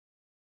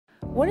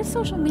what is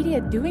social media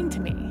doing to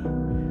me?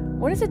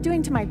 What is it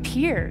doing to my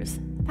peers?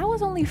 That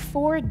was only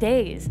 4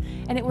 days,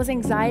 and it was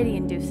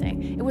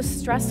anxiety-inducing. It was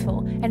stressful,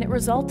 and it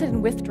resulted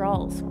in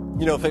withdrawals.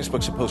 You know,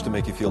 Facebook's supposed to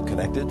make you feel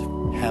connected,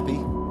 happy,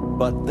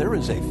 but there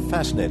is a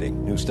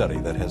fascinating new study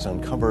that has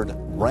uncovered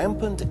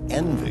rampant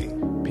envy.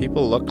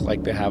 People look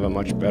like they have a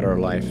much better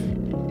life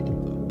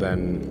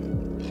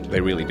than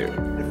they really do.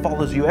 It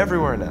follows you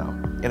everywhere now,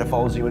 and it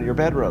follows you in your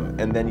bedroom,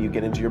 and then you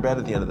get into your bed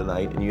at the end of the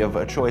night, and you have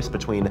a choice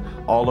between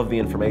all of the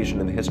information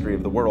in the history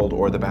of the world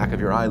or the back of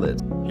your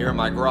eyelids. Here in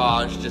my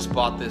garage, just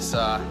bought this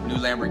new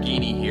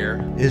Lamborghini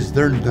here. Is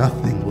there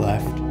nothing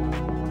left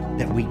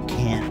that we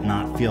can't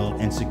not feel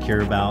insecure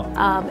about?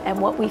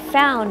 And what we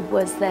found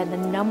was that the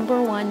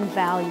 #1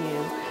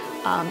 value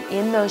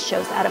in those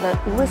shows, out of a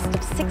list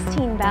of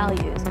 16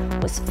 values,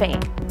 was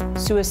fame.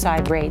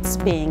 Suicide rates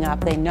being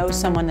up, they know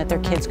someone that their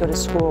kids go to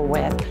school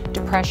with,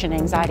 depression,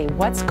 anxiety.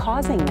 What's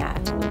causing that?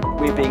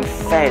 We're being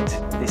fed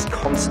this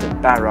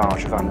constant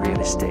barrage of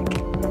unrealistic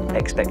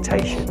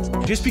expectations.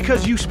 Just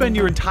because you spend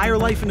your entire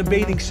life in a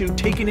bathing suit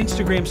taking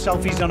Instagram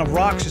selfies on a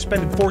rock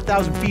suspended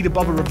 4,000 feet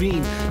above a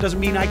ravine doesn't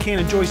mean I can't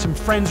enjoy some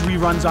Friends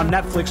reruns on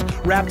Netflix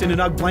wrapped in an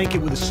UGG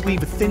blanket with a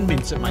sleeve of Thin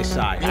Mints at my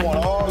side. You want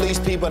all these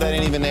people that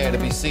ain't even there to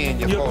be seeing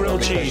your photo.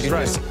 Grilled cheese,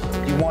 right.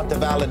 You want the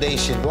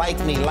validation. Like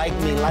me, like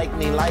me, like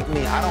me, like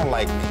me. I don't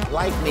like me.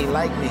 Like me,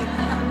 like me.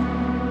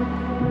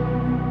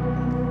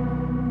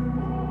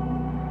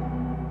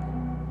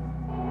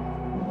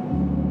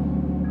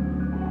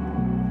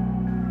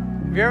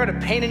 Have you ever had a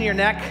pain in your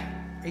neck?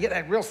 You get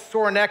that real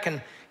sore neck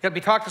and you'll be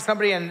talking to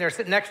somebody and they're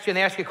sitting next to you and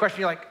they ask you a question,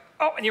 you're like,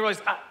 oh, and you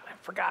realize, I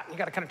forgot. And you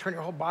gotta kind of turn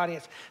your whole body.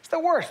 It's the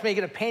worst. You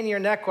get a pain in your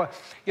neck.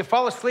 You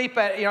fall asleep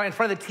in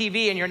front of the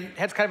TV and your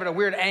head's kind of at a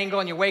weird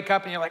angle and you wake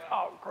up and you're like,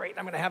 oh, great,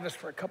 I'm gonna have this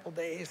for a couple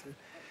days. And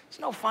it's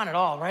no fun at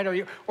all, right? Or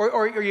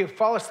you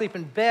fall asleep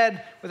in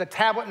bed with a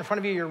tablet in front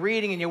of you, you're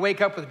reading and you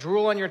wake up with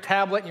drool on your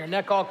tablet and your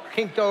neck all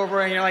kinked over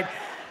and you're like,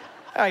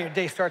 oh, your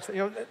day starts,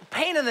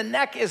 pain in the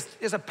neck is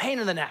a pain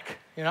in the neck,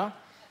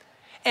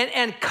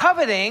 And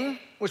coveting,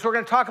 which we're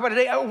going to talk about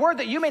today, a word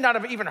that you may not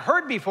have even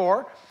heard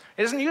before,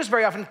 it isn't used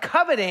very often.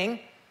 Coveting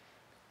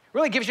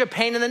really gives you a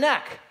pain in the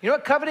neck. You know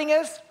what coveting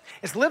is?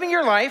 It's living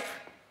your life.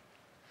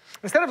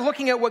 Instead of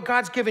looking at what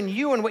God's given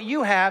you and what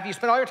you have, you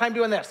spend all your time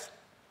doing this.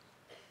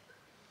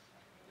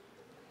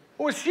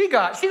 What she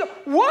got?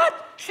 What?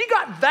 She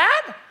got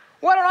that?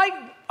 Why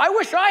don't I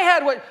wish I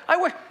had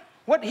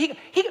what he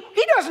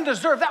doesn't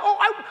deserve that. Oh,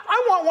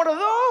 I want one of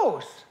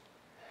those.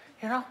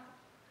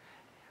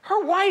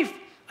 Her wife,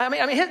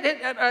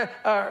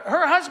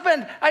 her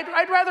husband,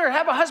 I'd rather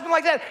have a husband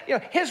like that.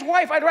 His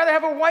wife, I'd rather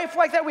have a wife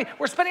like that.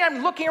 We're spending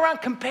time looking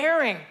around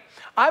comparing.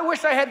 I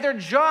wish I had their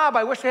job.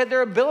 I wish I had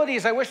their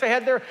abilities. I wish I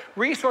had their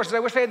resources. I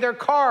wish I had their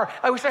car.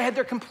 I wish I had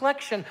their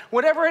complexion,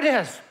 whatever it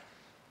is.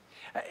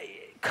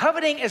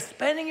 Coveting is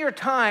spending your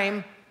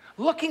time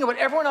looking at what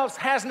everyone else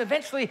has, and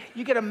eventually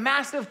you get a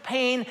massive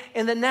pain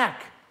in the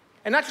neck.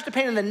 And not just a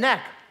pain in the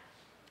neck,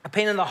 a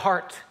pain in the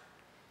heart,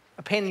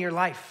 a pain in your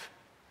life.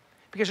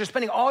 Because you're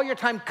spending all your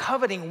time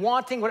coveting,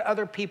 wanting what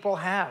other people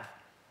have.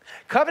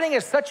 Coveting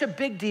is such a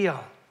big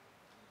deal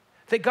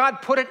that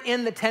God put it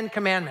in the 10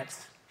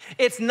 Commandments.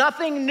 It's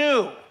nothing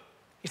new.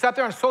 You stop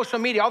there on social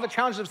media, all the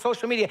challenges of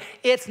social media,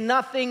 it's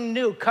nothing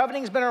new.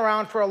 Coveting's been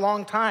around for a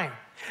long time.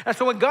 And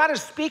so when God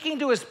is speaking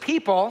to his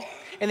people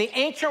in the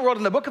ancient world,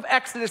 in the book of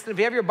Exodus, if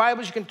you have your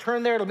Bibles, you can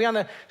turn there. It'll be on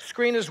the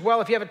screen as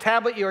well. If you have a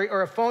tablet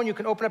or a phone, you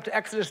can open up to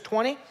Exodus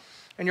 20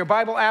 and your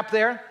Bible app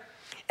there.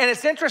 And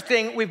it's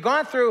interesting, we've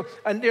gone through,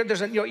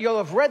 you'll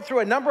have read through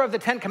a number of the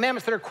 10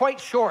 Commandments that are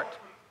quite short.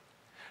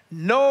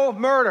 No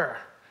murder.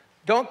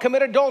 Don't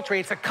commit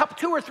adultery. It's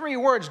 2 or 3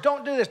 words.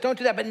 Don't do this, don't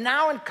do that. But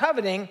now in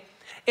coveting,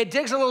 it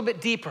digs a little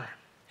bit deeper.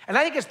 And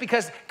I think it's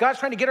because God's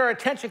trying to get our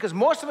attention, because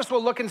most of us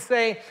will look and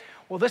say,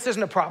 well, this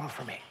isn't a problem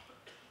for me.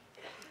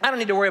 I don't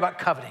need to worry about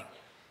coveting.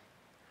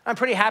 I'm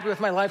pretty happy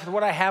with my life, with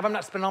what I have. I'm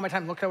not spending all my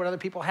time looking at what other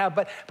people have.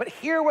 But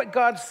hear what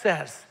God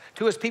says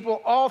to his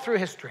people all through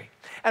history.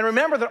 And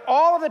remember that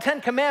all of the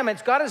 10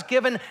 Commandments, God has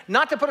given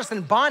not to put us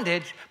in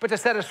bondage, but to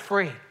set us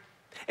free.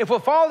 If we'll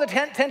follow the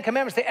 10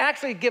 Commandments, they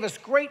actually give us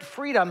great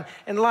freedom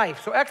in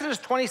life. So Exodus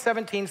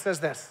 20:17 says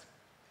this.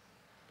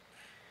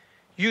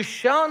 You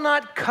shall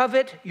not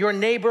covet your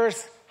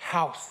neighbor's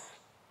house.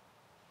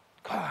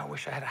 Oh, I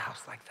wish I had a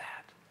house like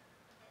that.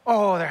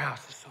 Oh, their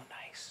house is so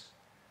nice.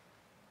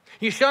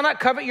 You shall not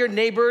covet your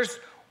neighbor's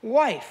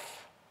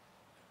wife.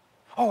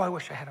 Oh, I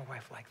wish I had a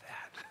wife like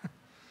that.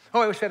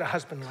 Oh, I wish I had a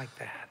husband like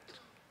that.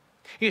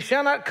 You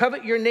shall not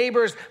covet your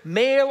neighbor's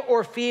male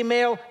or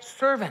female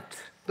servant,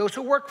 those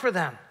who work for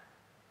them,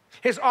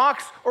 his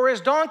ox or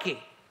his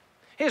donkey,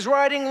 his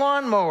riding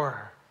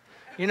lawnmower,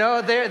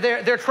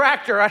 their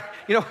tractor.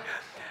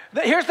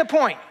 Here's the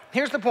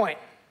point.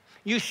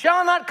 You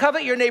shall not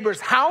covet your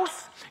neighbor's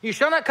house. You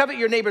shall not covet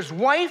your neighbor's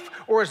wife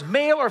or his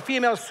male or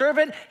female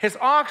servant, his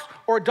ox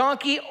or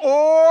donkey,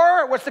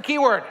 or, what's the key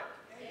word?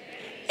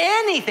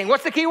 Anything.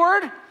 What's the key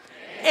word?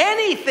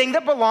 Anything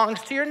that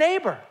belongs to your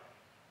neighbor.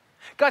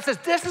 God says,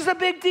 this is a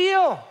big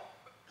deal.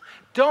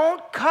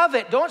 Don't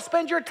covet. Don't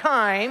spend your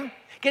time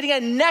getting a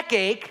neck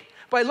ache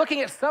by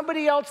looking at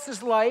somebody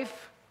else's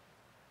life.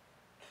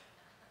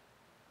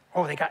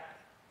 Oh,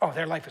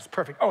 their life is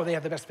perfect. Oh, they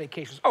have the best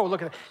vacations. Oh,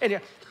 look at that.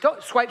 And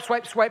don't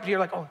swipe. You're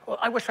like, oh, well,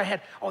 I wish I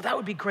had. Oh, that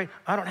would be great.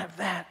 I don't have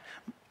that.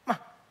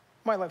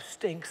 My life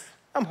stinks.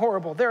 I'm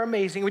horrible. They're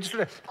amazing. We just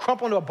sort of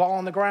crumple into a ball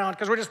on the ground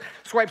because we're just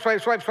swipe,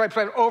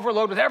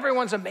 overload with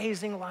everyone's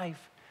amazing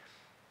life.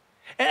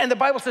 And the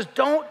Bible says,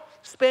 don't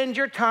spend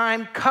your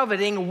time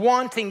coveting,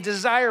 wanting,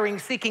 desiring,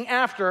 seeking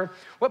after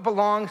what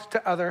belongs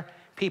to other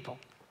people.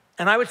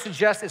 And I would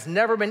suggest it's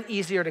never been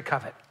easier to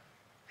covet.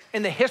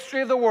 In the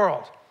history of the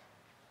world,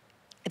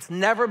 it's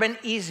never been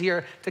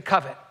easier to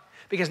covet.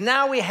 Because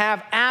now we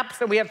have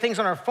apps and we have things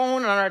on our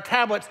phone and on our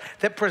tablets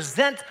that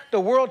present the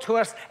world to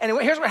us. And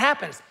here's what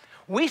happens.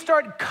 We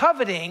start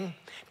coveting,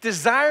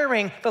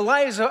 desiring the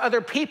lives of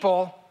other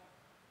people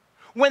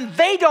when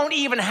they don't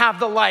even have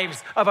the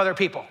lives of other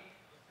people.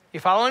 You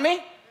following me?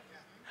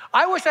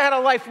 I wish I had a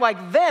life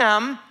like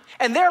them,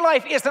 and their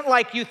life isn't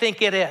like you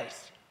think it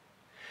is.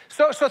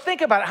 So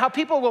think about it, how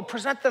people will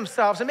present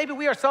themselves, and maybe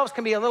we ourselves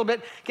can be a little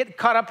bit, get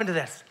caught up into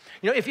this.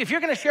 If you're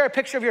gonna share a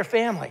picture of your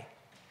family,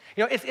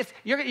 you're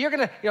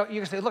gonna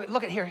say,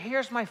 look at here,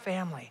 here's my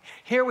family.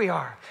 Here we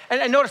are.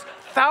 And notice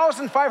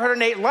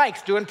 1,508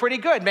 likes, doing pretty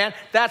good, man.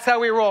 That's how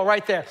we roll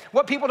right there.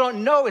 What people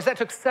don't know is that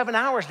took 7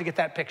 hours to get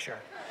that picture.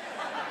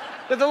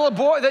 The little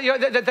boy,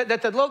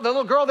 the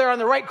little girl there on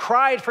the right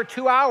cried for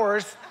 2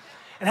 hours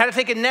and had to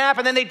take a nap,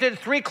 and then they did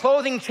 3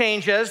 clothing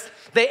changes.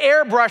 They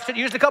airbrushed it,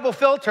 used a couple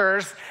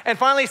filters, and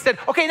finally said,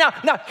 okay,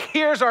 now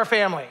here's our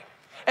family.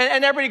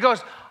 And everybody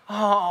goes,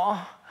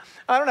 oh,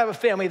 I don't have a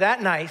family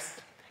that nice.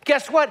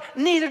 Guess what?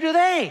 Neither do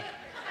they.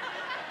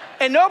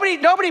 And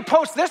nobody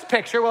posts this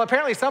picture. Well,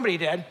 apparently somebody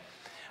did.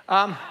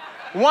 One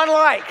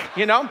like,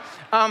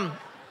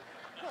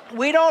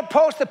 we don't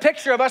post a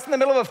picture of us in the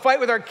middle of a fight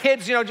with our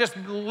kids, just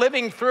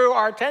living through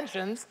our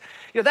tensions.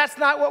 That's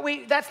not what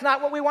we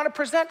want to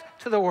present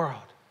to the world.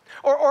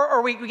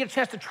 Or we get a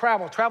chance to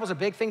travel. Travel's a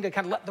big thing to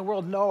kind of let the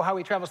world know how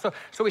we travel. So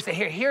we say,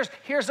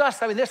 here's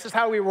us. I mean, this is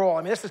how we roll.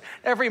 I mean, this is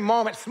every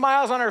moment.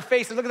 Smiles on our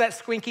faces. Look at that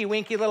squinky,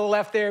 winky little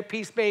left there.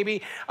 Peace,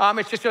 baby.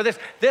 It's just,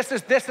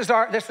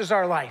 this is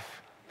our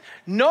life.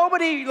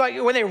 Nobody,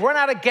 like when they run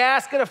out of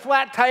gas, get a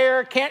flat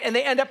tire, and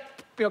they end up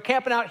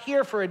camping out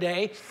here for a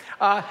day.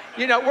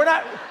 We're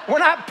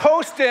not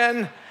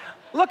posting,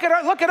 look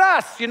at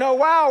us,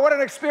 wow, what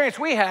an experience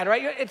we had,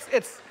 right?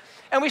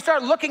 And we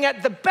start looking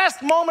at the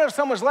best moment of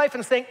someone's life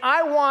and saying,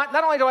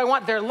 not only do I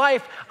want their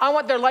life, I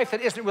want their life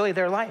that isn't really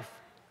their life.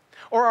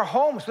 Or our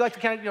homes, we like to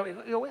kind of,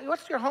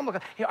 what's your home look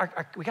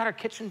like? We got our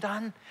kitchen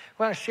done.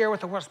 We want to share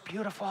with the world. It's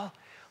beautiful.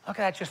 Look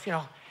at that, just,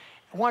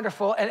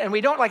 wonderful. And we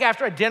don't, like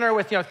after a dinner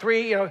with,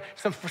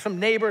 some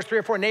neighbors, 3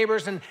 or 4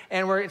 neighbors, and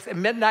it's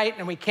midnight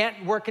and we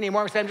can't work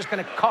anymore. We say,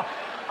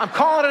 I'm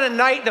calling it a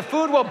night. The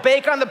food will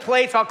bake on the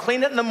plates. I'll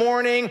clean it in the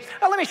morning.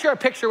 Let me share a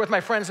picture with my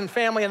friends and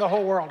family and the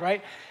whole world,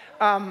 right?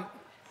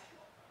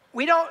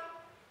 We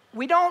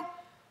don't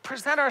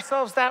present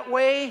ourselves that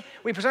way.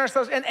 We present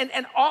ourselves,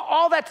 and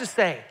all that to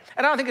say,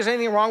 and I don't think there's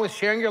anything wrong with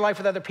sharing your life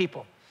with other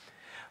people,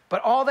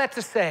 but all that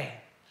to say,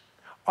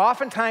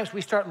 oftentimes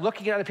we start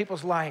looking at other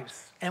people's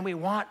lives and we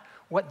want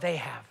what they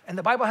have. And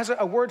the Bible has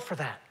a word for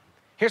that.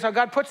 Here's how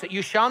God puts it.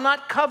 You shall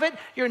not covet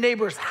your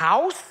neighbor's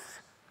house.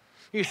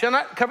 You shall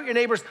not covet your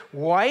neighbor's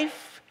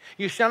wife.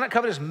 You shall not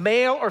covet his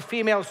male or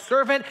female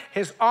servant,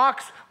 his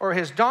ox or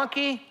his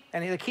donkey.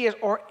 And the key is,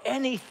 or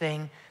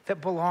anything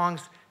that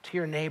belongs to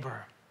your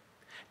neighbor.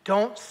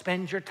 Don't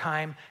spend your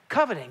time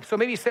coveting. So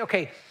maybe you say,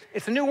 okay,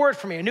 it's a new word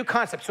for me, a new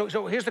concept.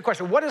 So here's the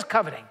question. What is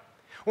coveting?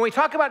 When we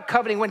talk about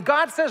coveting, when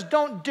God says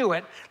don't do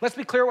it, let's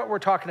be clear what we're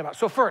talking about.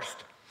 So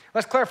first,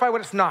 let's clarify what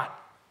it's not.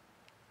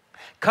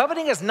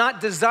 Coveting is not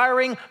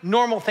desiring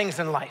normal things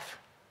in life.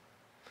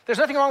 There's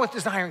nothing wrong with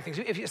desiring things.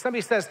 If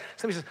somebody says,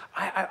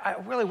 I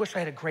really wish I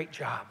had a great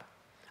job,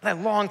 and I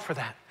long for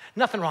that.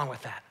 Nothing wrong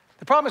with that.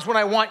 The problem is when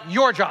I want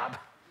your job,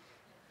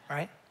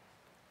 right?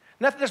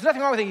 There's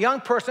nothing wrong with a young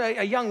person,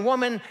 a young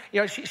woman.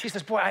 She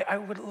says, boy, I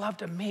would love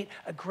to meet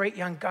a great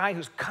young guy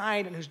who's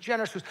kind and who's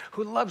generous,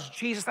 who loves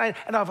Jesus, and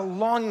I have a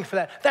longing for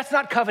that. That's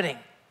not coveting.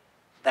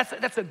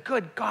 That's a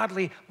good,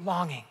 godly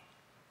longing.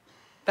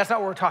 That's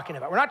not what we're talking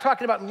about. We're not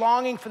talking about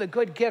longing for the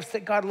good gifts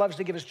that God loves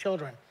to give his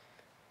children.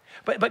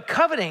 But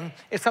coveting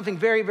is something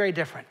very, very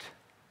different.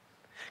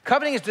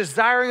 Coveting is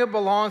desiring what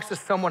belongs to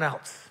someone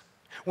else.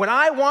 When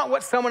I want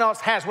what someone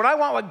else has, when I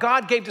want what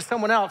God gave to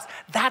someone else,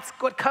 that's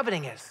what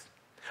coveting is.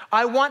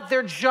 I want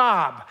their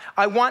job.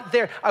 I want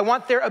their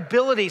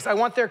abilities. I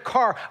want their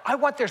car. I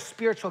want their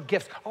spiritual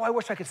gifts. Oh, I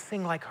wish I could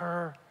sing like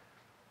her.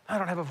 I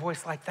don't have a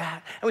voice like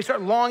that. And we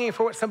start longing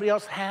for what somebody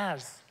else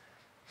has.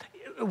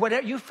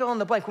 Whatever you fill in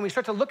the blank, when we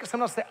start to look at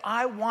someone else and say,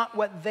 I want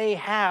what they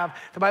have,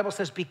 the Bible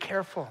says, be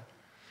careful.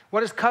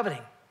 What is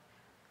coveting?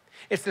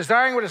 It's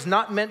desiring what is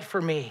not meant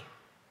for me.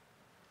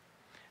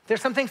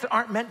 There's some things that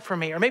aren't meant for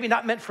me, or maybe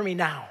not meant for me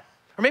now,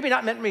 or maybe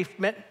not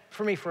meant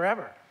for me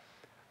forever.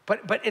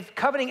 But if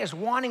coveting is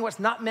wanting what's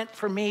not meant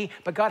for me,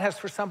 but God has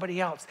for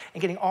somebody else,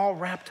 and getting all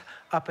wrapped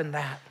up in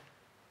that.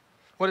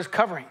 What is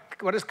covering?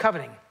 What is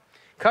coveting?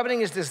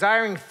 Coveting is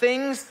desiring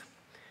things,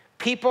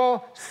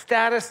 people,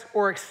 status,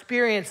 or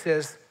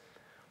experiences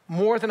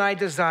more than I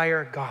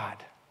desire God.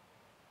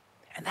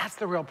 And that's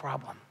the real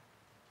problem.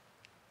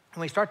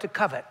 When we start to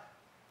covet,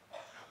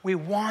 we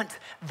want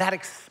that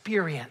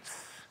experience.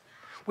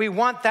 We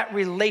want that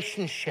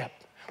relationship.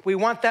 We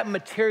want that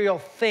material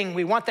thing.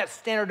 We want that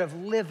standard of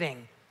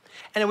living.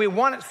 And we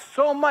want it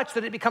so much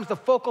that it becomes the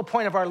focal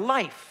point of our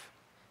life.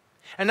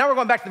 And now we're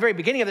going back to the very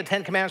beginning of the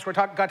Ten Commandments where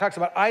God talks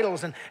about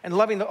idols and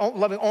loving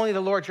only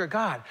the Lord your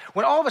God.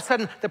 When all of a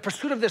sudden the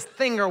pursuit of this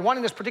thing or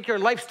wanting this particular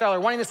lifestyle or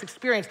wanting this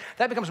experience,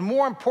 that becomes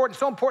more important,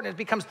 so important it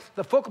becomes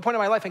the focal point of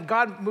my life and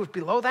God moves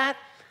below that,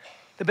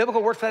 the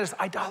biblical word for that is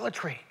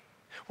idolatry,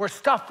 where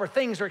stuff or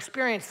things or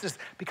experiences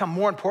become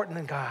more important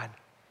than God.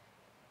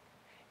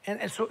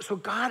 And so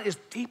God is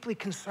deeply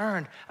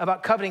concerned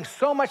about coveting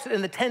so much that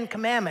in the Ten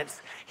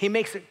Commandments, he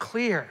makes it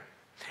clear.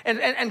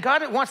 And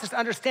God wants us to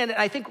understand it.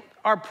 And I think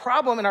our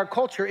problem in our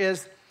culture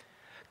is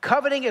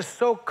coveting is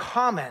so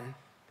common,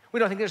 we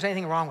don't think there's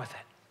anything wrong with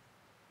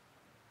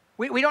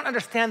it. We don't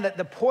understand that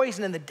the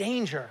poison and the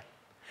danger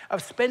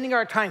of spending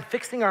our time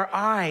fixing our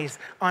eyes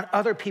on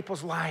other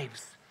people's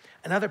lives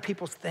and other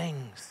people's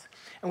things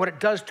and what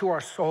it does to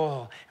our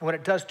soul and what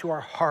it does to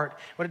our heart,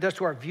 what it does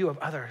to our view of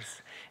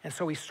others. And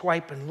so we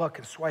swipe and look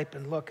and swipe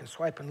and look and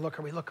swipe and look,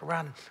 or we look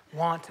around and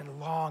want and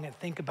long and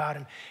think about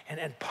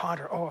and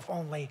ponder, oh, if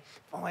only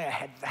I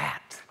had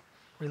that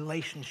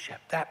relationship,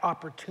 that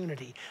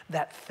opportunity,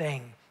 that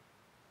thing,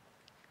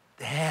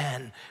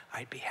 then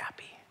I'd be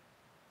happy.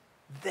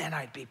 Then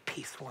I'd be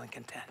peaceful and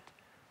content.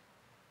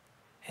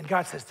 And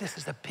God says, this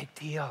is a big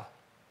deal.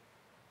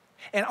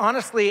 And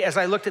honestly, as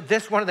I looked at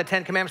this one of the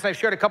Ten Commandments, and I've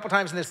shared a couple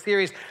times in this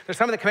series, there's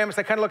some of the commandments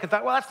I kind of look and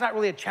thought, well, that's not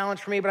really a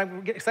challenge for me, but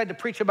I'm excited to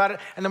preach about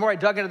it. And the more I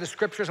dug into the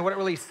scriptures and what it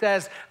really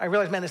says, I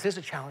realized, man, this is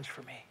a challenge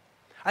for me.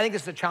 I think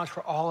this is a challenge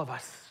for all of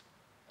us.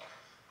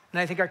 And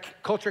I think our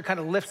culture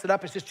kind of lifts it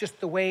up as just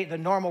the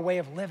normal way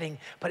of living,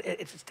 but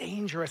it's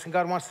dangerous, and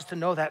God wants us to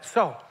know that.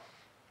 So,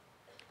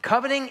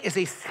 coveting is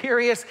a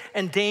serious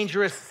and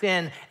dangerous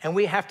sin, and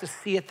we have to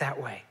see it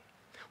that way.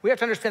 We have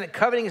to understand that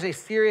coveting is a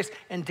serious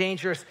and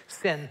dangerous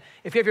sin.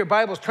 If you have your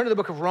Bibles, turn to the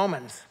book of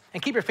Romans.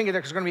 And keep your finger there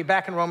because we're going to be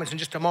back in Romans in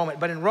just a moment.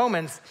 But in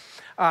Romans,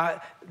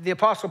 the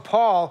Apostle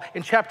Paul,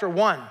 in chapter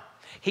 1,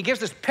 he gives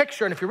this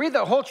picture. And if you read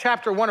the whole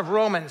chapter 1 of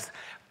Romans,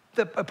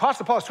 the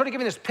Apostle Paul is sort of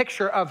giving this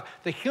picture of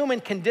the human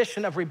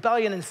condition of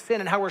rebellion and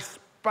sin and how we're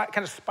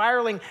kind of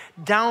spiraling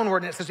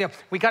downward. And it says,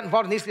 we got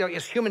involved in these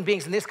as human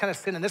beings in this kind of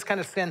sin and this kind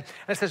of sin. And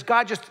it says,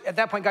 at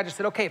that point, God just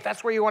said, okay, if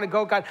that's where you want to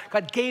go, God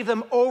gave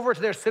them over to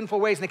their sinful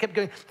ways, and they kept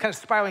going, kind of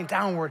spiraling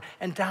downward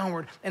and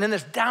downward. And in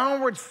this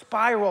downward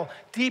spiral,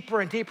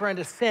 deeper and deeper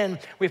into sin,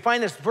 we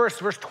find this verse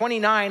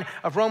 29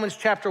 of Romans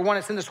chapter 1.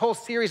 It's in this whole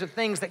series of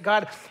things that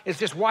God is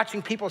just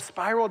watching people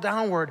spiral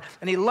downward.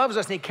 And he loves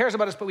us and he cares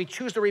about us, but we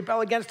choose to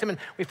rebel against him, and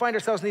we find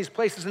ourselves in these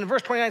places. And in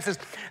verse 29 it says,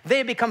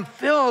 they become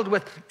filled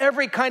with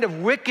every kind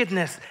of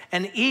wickedness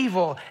and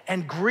evil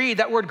and greed.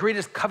 That word greed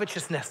is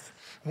covetousness,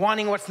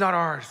 wanting what's not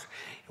ours.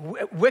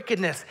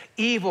 Wickedness,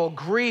 evil,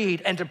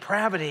 greed, and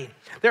depravity.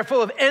 They're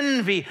full of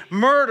envy,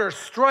 murder,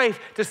 strife,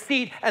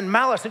 deceit, and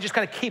malice, and just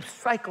kind of keeps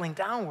cycling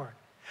downward.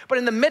 But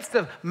in the midst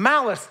of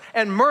malice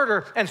and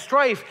murder and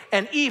strife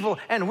and evil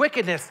and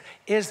wickedness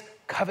is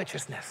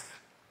covetousness.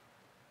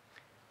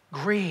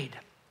 Greed.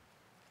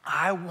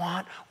 I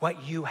want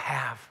what you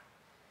have,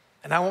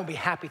 and I won't be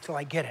happy till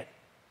I get it.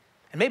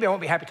 And maybe I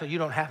won't be happy till you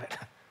don't have it.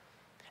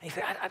 And you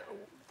say,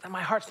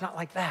 my heart's not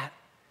like that.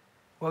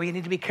 Well, you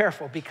need to be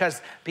careful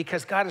because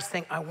God is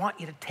saying, I want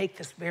you to take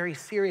this very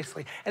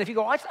seriously. And if you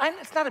go,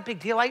 it's not a big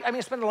deal. I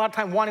spend a lot of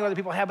time wanting what other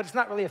people have, but it's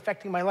not really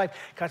affecting my life.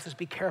 God says,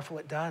 be careful,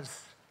 it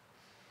does.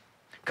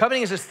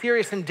 Coveting is a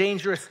serious and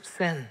dangerous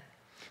sin.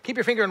 Keep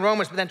your finger in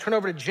Romans, but then turn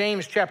over to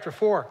James chapter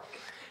 4.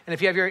 And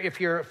if you have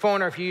your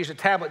phone or if you use a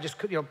tablet, just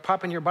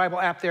pop in your Bible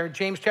app there,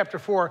 James chapter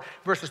 4,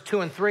 verses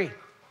 2 and 3.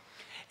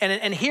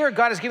 And here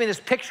God is giving this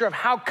picture of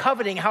how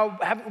coveting, how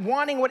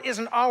wanting what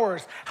isn't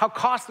ours, how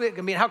costly it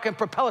can be, and how it can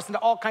propel us into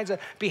all kinds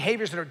of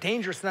behaviors that are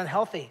dangerous and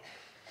unhealthy.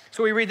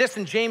 So we read this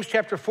in James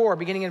chapter 4,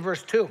 beginning in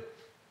verse 2.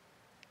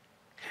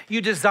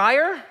 You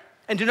desire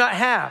and do not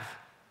have,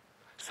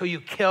 so you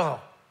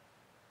kill.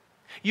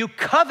 You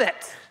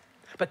covet,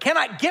 but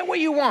cannot get what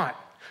you want,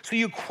 so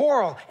you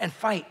quarrel and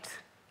fight.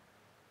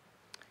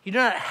 You do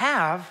not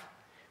have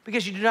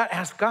because you do not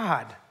ask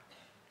God.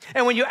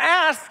 And when you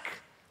ask,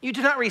 you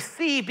do not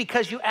receive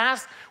because you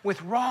ask with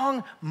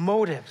wrong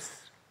motives,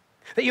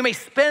 that you may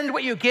spend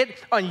what you get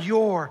on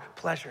your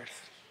pleasures.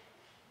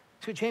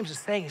 That's what James is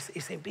saying.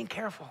 He's saying, be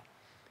careful.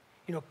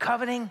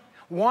 Coveting,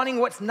 wanting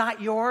what's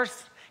not yours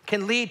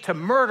can lead to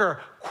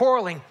murder,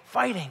 quarreling,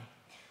 fighting.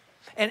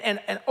 And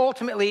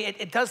ultimately,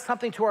 it does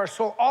something to our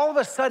soul. All of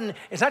a sudden,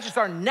 it's not just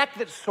our neck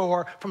that's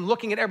sore from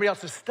looking at everybody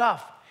else's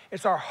stuff.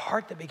 It's our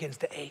heart that begins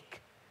to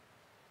ache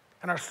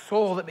and our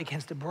soul that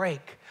begins to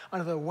break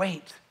under the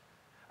weight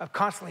of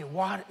constantly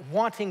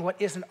wanting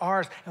what isn't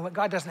ours and what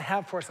God doesn't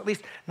have for us, at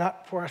least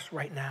not for us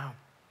right now.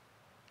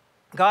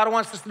 God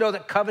wants us to know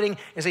that coveting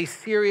is a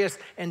serious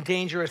and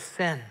dangerous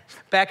sin.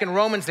 Back in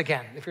Romans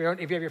again, if you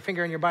have your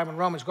finger in your Bible in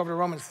Romans, go over to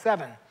Romans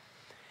 7.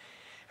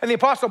 And the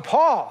Apostle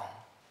Paul,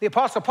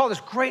 this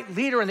great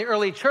leader in the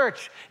early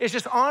church, is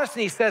just honest,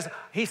 and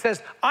he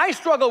says, I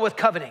struggle with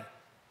coveting.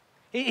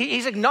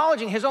 He's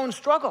acknowledging his own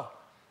struggle,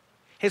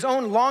 his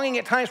own longing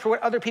at times for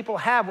what other people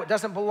have, what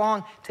doesn't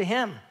belong to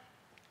him.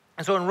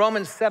 And so in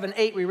Romans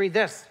 7:8, we read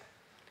this.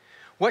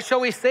 What shall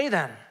we say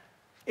then?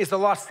 Is the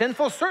law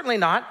sinful? Certainly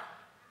not.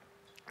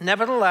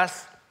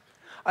 Nevertheless,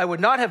 I would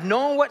not have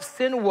known what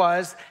sin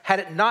was had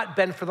it not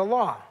been for the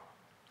law.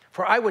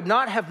 For I would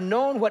not have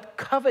known what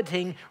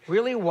coveting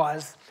really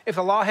was if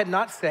the law had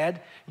not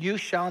said, you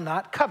shall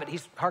not covet.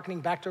 He's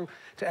hearkening back to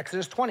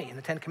Exodus 20 in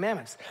the 10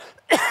 Commandments.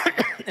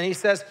 And he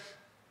says,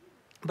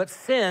 but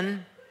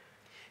sin,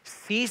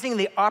 seizing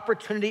the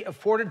opportunity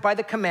afforded by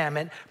the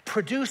commandment,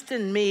 produced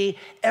in me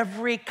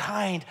every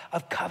kind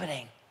of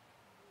coveting.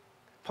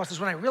 Paul says,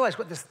 when I realized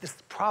what this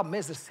problem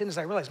is, this sin is,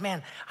 I realized,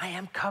 man, I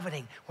am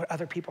coveting what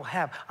other people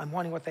have. I'm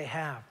wanting what they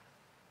have.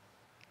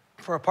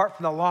 For apart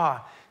from the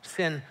law,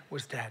 sin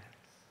was dead.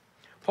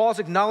 Paul's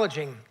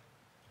acknowledging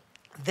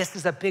this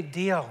is a big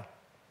deal.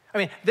 I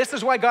mean, this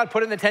is why God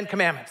put it in the 10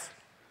 Commandments.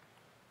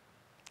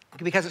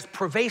 Because it's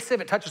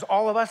pervasive, it touches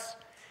all of us,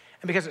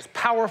 and because it's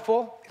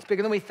powerful, it's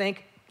bigger than we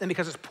think, and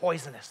because it's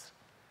poisonous.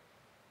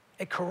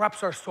 It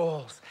corrupts our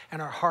souls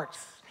and our hearts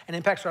and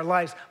impacts our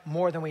lives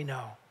more than we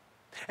know.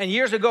 And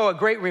years ago, a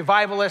great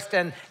revivalist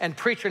and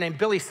preacher named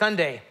Billy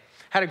Sunday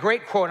had a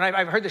great quote, and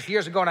I've heard this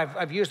years ago, and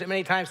I've used it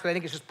many times because I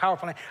think it's just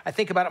powerful, and I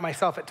think about it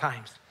myself at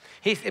times.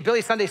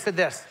 Billy Sunday said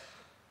this,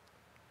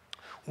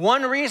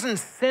 one reason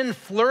sin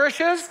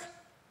flourishes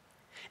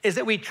is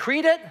that we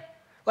treat it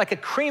like a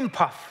cream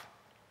puff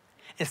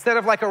instead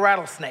of like a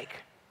rattlesnake.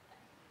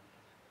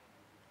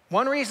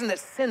 One reason that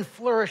sin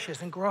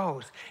flourishes and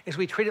grows is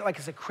we treat it like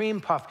it's a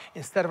cream puff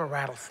instead of a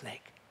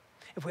rattlesnake.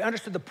 If we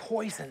understood the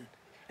poison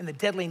and the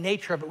deadly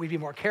nature of it, we'd be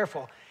more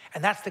careful.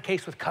 And that's the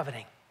case with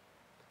coveting.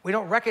 We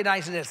don't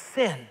recognize it as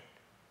sin.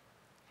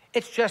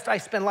 It's just I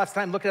spend lots of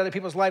time looking at other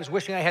people's lives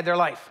wishing I had their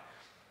life.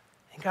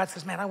 And God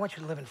says, man, I want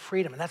you to live in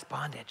freedom, and that's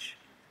bondage.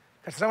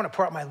 God says, I want to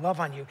pour out my love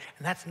on you,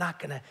 and that's not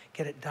going to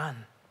get it done.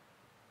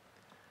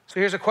 So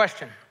here's a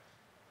question.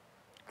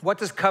 What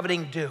does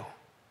coveting do?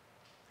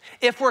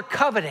 If we're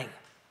coveting,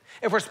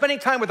 if we're spending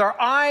time with our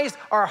eyes,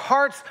 our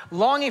hearts,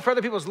 longing for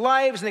other people's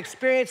lives and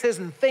experiences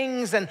and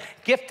things and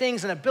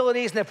giftings and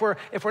abilities, and if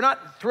we're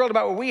not thrilled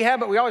about what we have,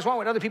 but we always want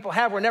what other people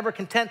have, we're never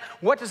content,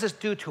 what does this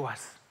do to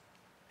us?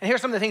 And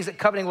here's some of the things that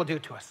coveting will do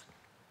to us.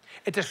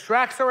 It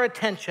distracts our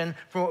attention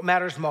from what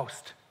matters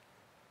most.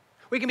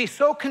 We can be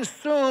so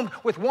consumed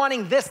with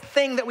wanting this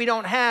thing that we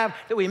don't have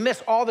that we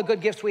miss all the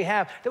good gifts we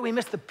have, that we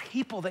miss the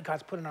people that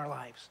God's put in our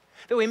lives,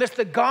 that we miss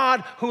the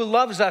God who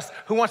loves us,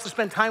 who wants to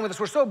spend time with us.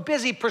 We're so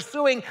busy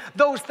pursuing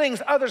those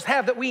things others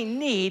have that we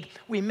need,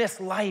 we miss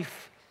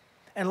life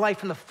and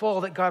life in the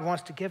full that God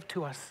wants to give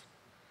to us.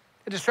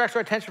 It distracts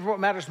our attention from what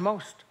matters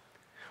most.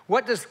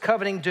 What does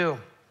coveting do?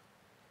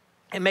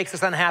 It makes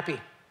us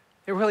unhappy.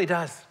 It really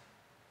does.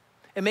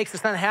 It makes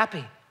us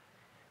unhappy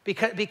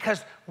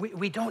because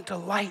we don't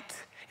delight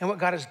in what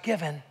God has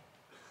given.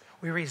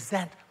 We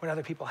resent what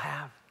other people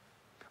have.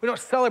 We don't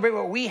celebrate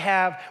what we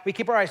have. We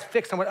keep our eyes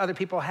fixed on what other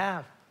people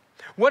have.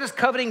 What does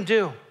coveting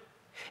do?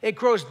 It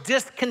grows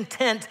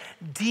discontent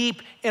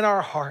deep in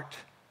our heart.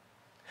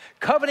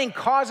 Coveting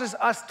causes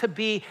us to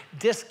be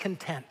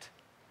discontent.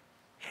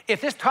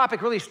 If this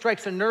topic really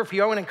strikes a nerve for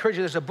you, I want to encourage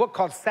you. There's a book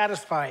called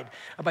Satisfied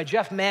by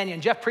Jeff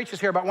Mannion. Jeff preaches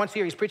here about once a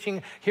year. He's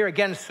preaching here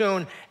again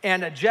soon.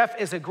 And Jeff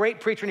is a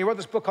great preacher, and he wrote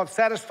this book called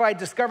Satisfied,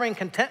 Discovering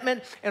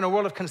Contentment in a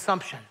World of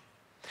Consumption.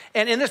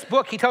 And in this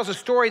book, he tells a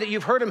story that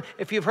you've heard him,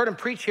 if you've heard him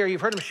preach here,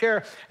 you've heard him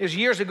share. It was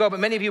years ago, but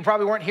many of you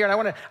probably weren't here.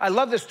 And I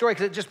love this story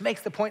because it just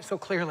makes the point so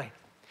clearly.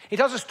 He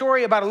tells a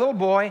story about a little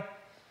boy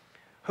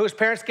whose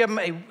parents give him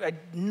a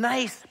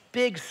nice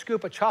big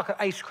scoop of chocolate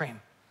ice cream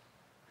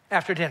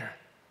after dinner.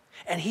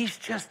 And he's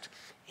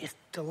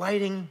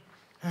delighting,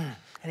 and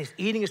he's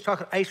eating his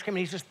chocolate ice cream, and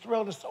he's just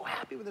thrilled and so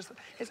happy with this.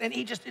 And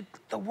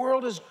the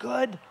world is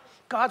good.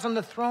 God's on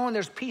the throne.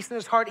 There's peace in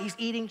his heart. He's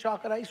eating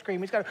chocolate ice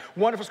cream. He's got a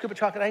wonderful scoop of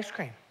chocolate ice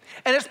cream.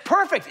 And it's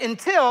perfect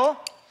until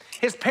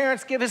his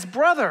parents give his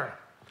brother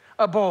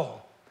a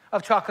bowl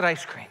of chocolate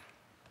ice cream.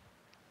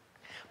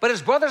 But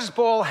his brother's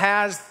bowl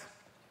has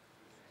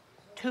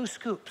 2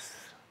 scoops,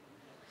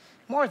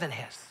 more than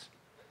his.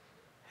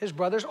 His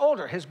brother's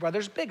older. His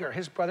brother's bigger.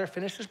 His brother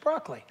finished his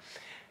broccoli.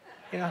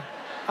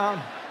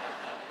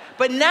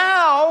 But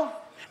now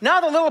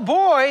the little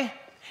boy,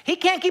 he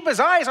can't keep his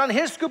eyes on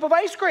his scoop of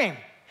ice cream.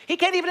 He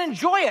can't even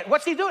enjoy it.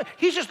 What's he doing?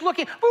 He's just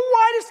looking, but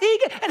why does he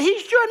get, and he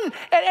shouldn't.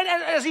 And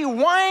as he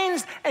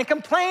whines and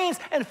complains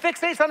and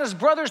fixates on his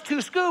brother's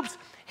 2 scoops,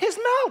 his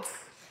melts.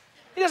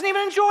 He doesn't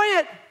even enjoy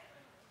it.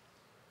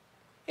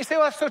 You say,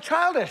 well, that's so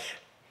childish.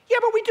 Yeah,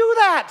 but we do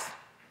that.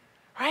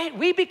 right?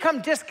 We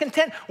become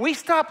discontent. We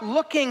stop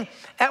looking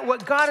at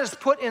what God has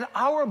put in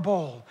our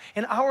bowl,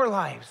 in our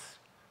lives.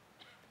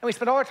 And we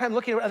spend all our time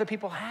looking at what other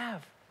people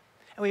have.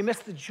 And we miss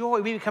the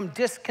joy. We become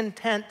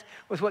discontent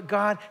with what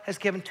God has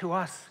given to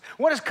us.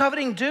 What does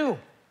coveting do?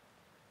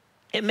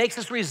 It makes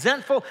us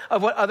resentful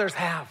of what others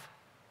have.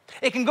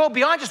 It can go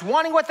beyond just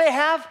wanting what they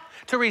have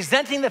to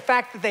resenting the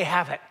fact that they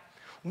have it.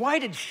 Why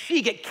did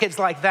she get kids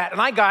like that?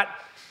 And I got,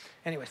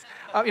 anyways,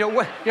 why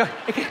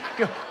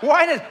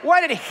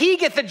did he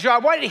get the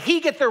job? Why did he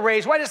get the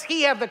raise? Why does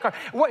he have the car?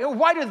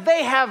 Why do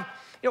they have,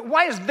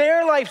 why is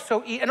their life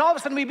so easy? And all of a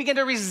sudden we begin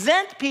to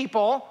resent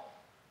people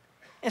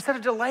instead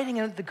of delighting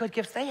in the good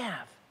gifts they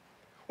have.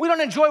 We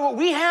don't enjoy what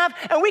we have,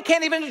 and we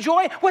can't even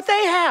enjoy what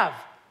they have.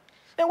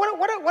 And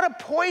what a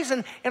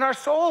poison in our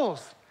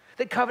souls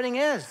that coveting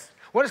is.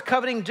 What does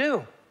coveting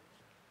do?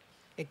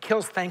 It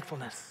kills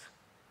thankfulness.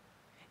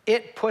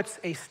 It puts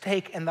a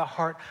stake in the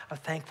heart of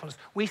thankfulness.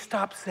 We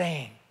stop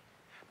saying,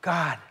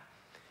 God,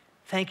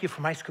 thank you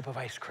for my scoop of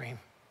ice cream.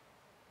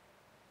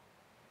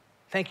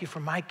 Thank you for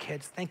my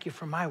kids. Thank you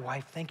for my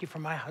wife. Thank you for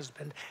my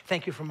husband.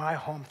 Thank you for my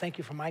home. Thank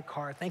you for my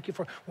car. Thank you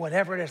for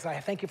whatever it is I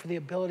have. Thank you for the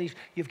abilities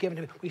you've given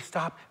to me. We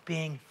stop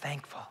being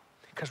thankful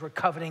because we're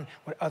coveting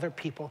what other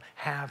people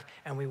have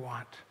and we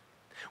want.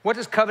 What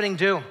does coveting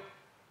do?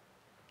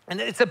 And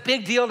it's a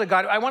big deal to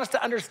God. I want us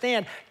to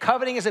understand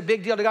coveting is a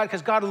big deal to God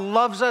because God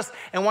loves us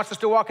and wants us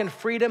to walk in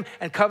freedom,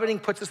 and coveting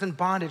puts us in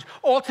bondage.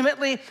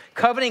 Ultimately,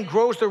 coveting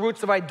grows the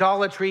roots of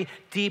idolatry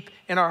deep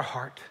in our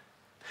heart.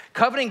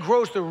 Coveting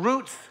grows the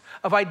roots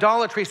of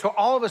idolatry, so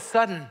all of a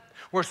sudden,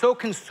 we're so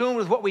consumed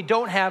with what we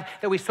don't have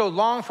that we so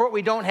long for what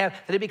we don't have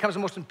that it becomes the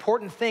most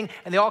important thing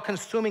and the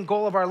all-consuming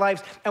goal of our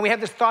lives. And we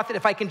have this thought that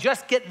if I can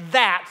just get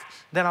that,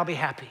 then I'll be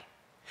happy.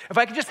 If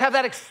I can just have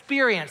that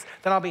experience,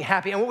 then I'll be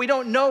happy. And what we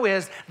don't know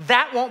is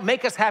that won't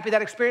make us happy.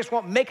 That experience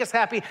won't make us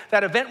happy.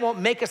 That event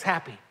won't make us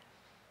happy.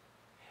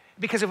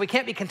 Because if we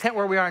can't be content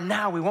where we are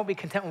now, we won't be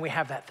content when we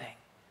have that thing.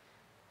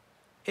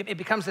 It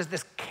becomes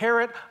this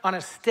carrot on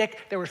a stick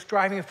that we're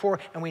striving for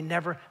and we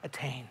never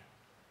attain.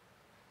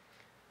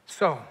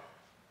 So,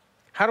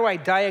 how do I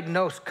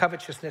diagnose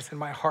covetousness in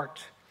my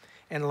heart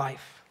and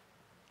life?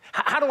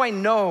 How do I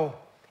know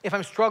if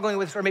I'm struggling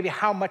with this or maybe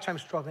how much I'm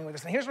struggling with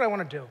this? And here's what I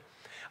want to do.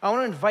 I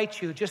want to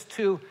invite you just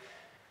to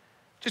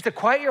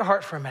quiet your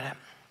heart for a minute.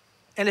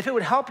 And if it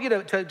would help you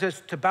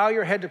to bow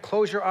your head, to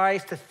close your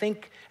eyes, to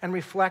think and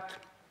reflect.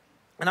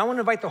 And I want to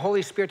invite the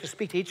Holy Spirit to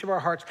speak to each of our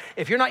hearts.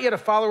 If you're not yet a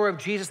follower of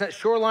Jesus, at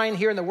Shoreline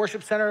here in the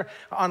worship center,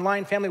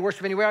 online family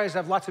worship, anywhere, I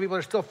have lots of people that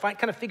are still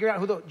kind of figuring out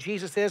who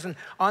Jesus is and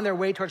on their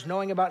way towards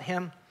knowing about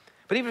him.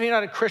 But even if you're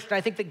not a Christian, I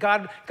think that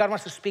God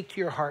wants to speak to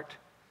your heart.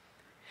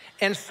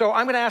 And so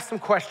I'm going to ask some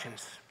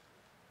questions.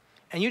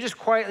 And you just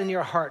quietly in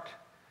your heart,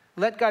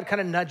 let God kind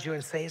of nudge you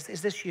and say,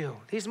 is this you?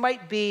 These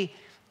might be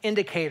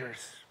indicators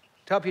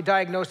to help you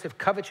diagnose if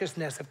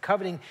covetousness, if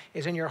coveting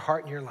is in your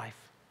heart and your life.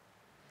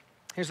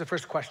 Here's the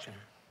first question.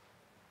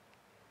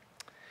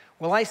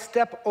 Will I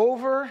step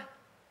over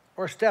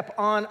or step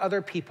on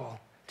other people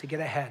to get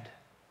ahead?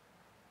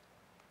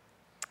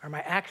 Are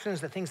my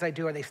actions, the things I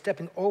do, are they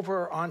stepping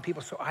over or on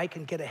people so I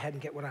can get ahead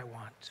and get what I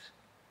want?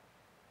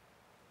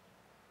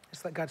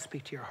 Just let God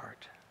speak to your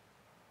heart.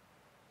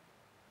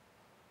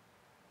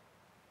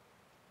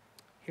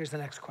 Here's the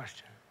next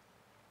question.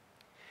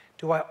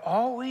 Do I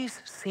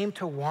always seem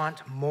to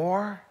want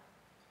more,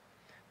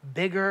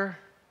 bigger,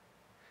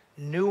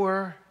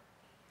 newer,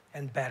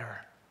 and better?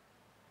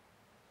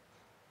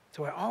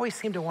 Do I always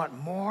seem to want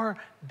more,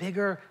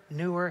 bigger,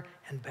 newer,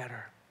 and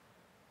better?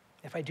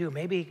 If I do,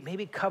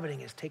 maybe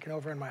coveting is taken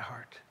over in my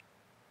heart.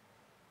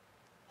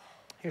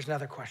 Here's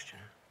another question.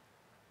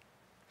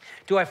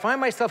 Do I find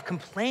myself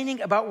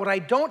complaining about what I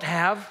don't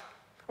have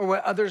or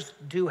what others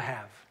do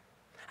have?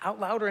 Out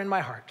loud or in my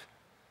heart?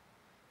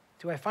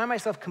 Do I find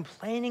myself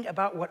complaining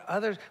about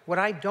what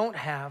I don't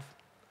have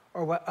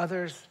or what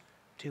others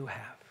do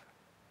have?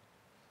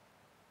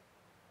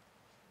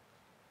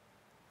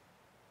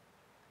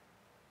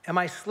 Am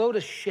I slow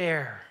to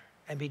share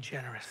and be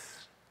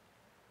generous?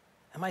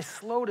 Am I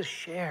slow to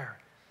share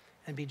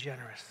and be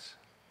generous?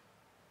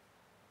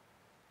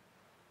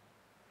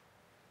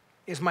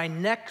 Is my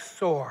neck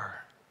sore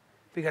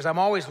because I'm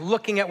always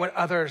looking at what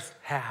others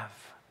have?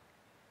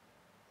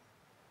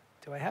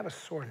 Do I have a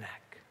sore neck?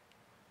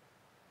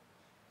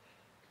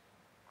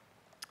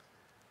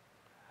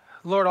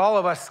 Lord, all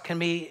of us can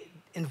be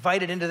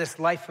invited into this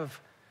life of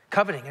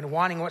coveting and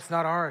wanting what's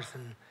not ours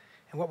and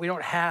what we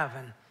don't have.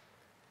 And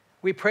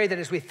we pray that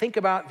as we think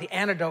about the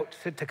antidote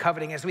to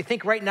coveting, as we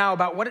think right now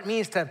about what it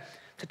means to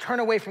turn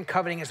away from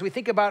coveting, as we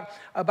think about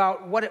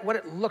what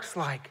it looks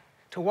like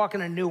to walk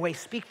in a new way,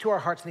 speak to our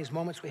hearts in these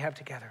moments we have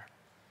together.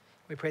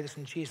 We pray this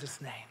in Jesus'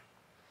 name.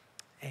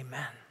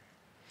 Amen.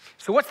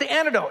 So what's the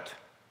antidote?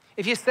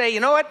 If you say, you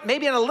know what,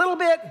 maybe in a little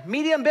bit,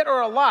 medium bit,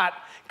 or a lot,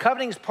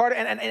 coveting is part of,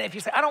 and if you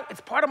say,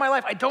 it's part of my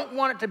life, I don't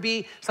want it to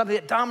be something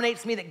that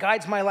dominates me, that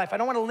guides my life. I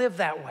don't want to live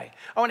that way.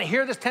 I want to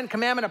hear this 10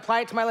 commandment,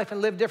 apply it to my life,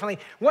 and live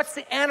differently. What's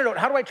the antidote?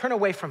 How do I turn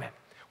away from it?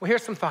 Well,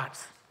 here's some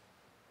thoughts.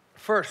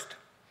 First,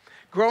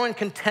 grow in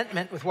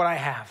contentment with what I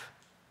have.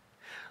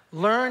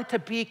 Learn to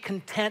be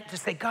content to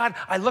say, God,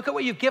 I look at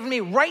what you've given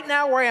me right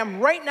now, where I am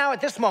right now at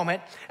this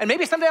moment, and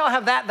maybe someday I'll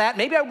have that.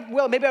 Maybe I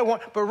will, maybe I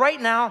won't. But right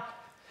now,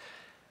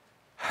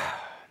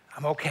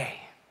 I'm okay.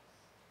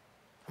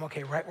 I'm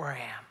okay right where I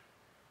am.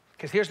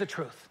 Because here's the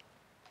truth.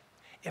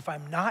 If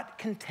I'm not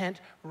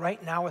content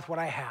right now with what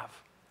I have,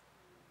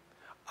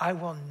 I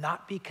will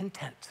not be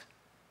content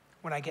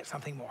when I get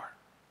something more.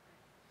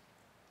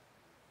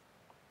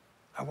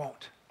 I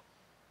won't.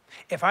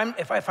 If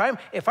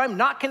I'm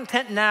not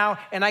content now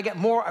and I get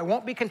more, I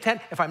won't be content.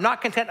 If I'm not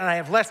content and I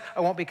have less, I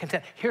won't be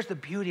content. Here's the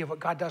beauty of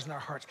what God does in our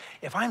hearts.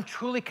 If I'm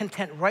truly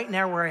content right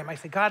now where I am, I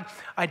say, God,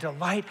 I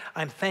delight,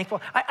 I'm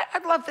thankful.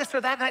 I'd love this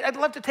or that, and I'd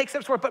love to take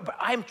steps forward, but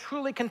I'm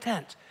truly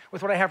content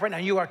with what I have right now.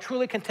 You are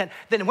truly content.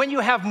 Then when you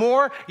have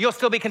more, you'll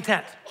still be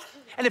content.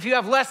 And if you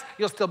have less,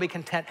 you'll still be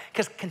content.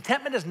 Because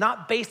contentment is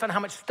not based on how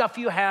much stuff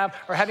you have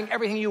or having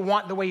everything you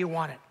want the way you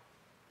want it.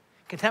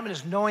 Contentment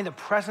is knowing the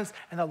presence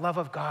and the love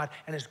of God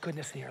and his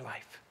goodness in your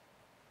life.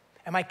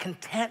 Am I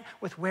content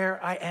with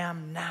where I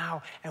am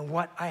now and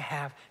what I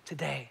have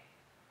today?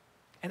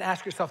 And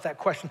ask yourself that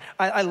question.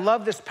 I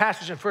love this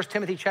passage in 1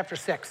 Timothy chapter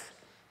 6,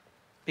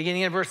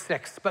 beginning in verse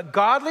 6. But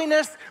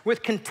godliness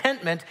with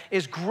contentment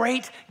is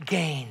great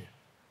gain.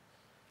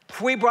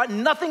 If we brought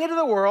nothing into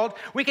the world,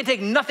 we can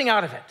take nothing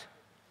out of it.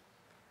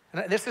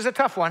 And this is a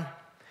tough one.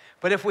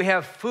 But if we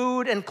have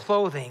food and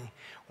clothing,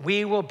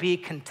 we will be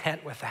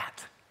content with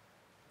that.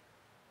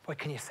 Boy,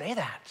 can you say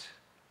that?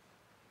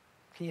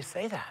 Can you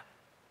say that?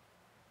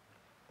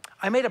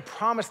 I made a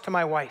promise to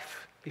my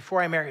wife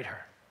before I married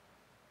her.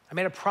 I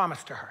made a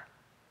promise to her.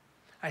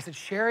 I said,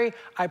 Sherry,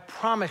 I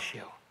promise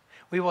you,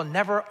 we will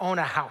never own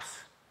a house.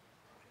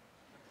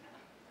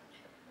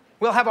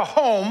 We'll have a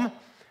home.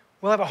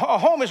 A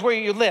home is where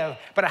you live,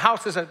 but a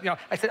house is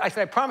I said,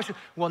 I promise you,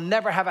 we'll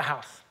never have a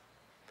house.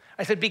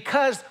 I said,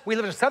 because we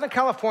live in Southern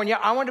California,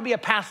 I wanted to be a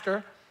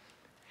pastor.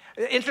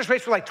 Interest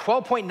rates were like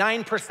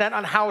 12.9%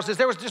 on houses.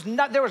 There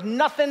was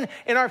nothing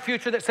in our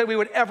future that said we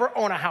would ever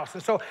own a house.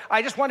 And so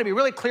I just wanted to be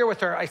really clear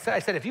with her. I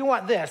said, if you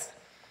want this,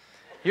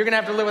 you're going to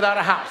have to live without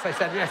a house.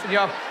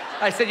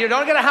 I said, you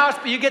don't get a house,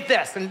 but you get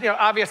this. And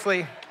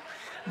obviously,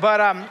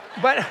 but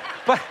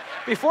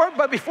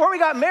before we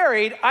got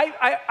married,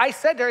 I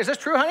said to her, is this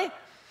true, honey?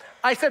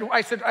 I said,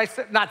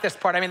 not this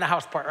part. I mean the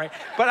house part, right?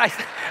 But I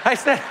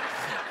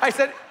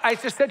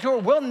just said to her,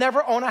 we'll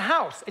never own a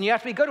house, and you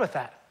have to be good with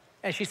that.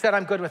 And she said,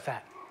 I'm good with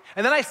that.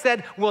 And then I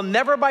said, we'll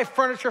never buy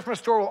furniture from a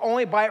store. We'll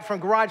only buy it from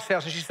garage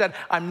sales. And she said,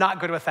 I'm not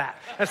good with that.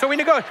 And so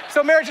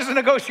so marriage is a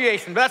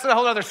negotiation, but that's a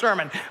whole other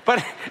sermon.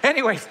 But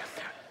anyways,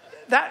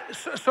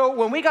 so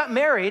when we got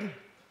married,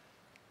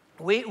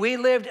 we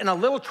lived in a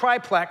little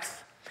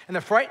triplex in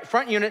the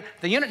front unit.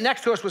 The unit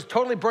next to us was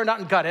totally burned out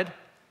and gutted.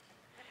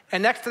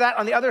 And next to that,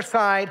 on the other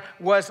side,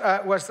 was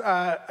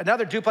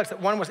another duplex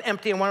that one was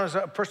empty and one was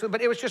a person.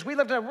 But it was just, we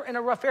lived in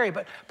a rough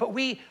area. But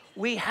we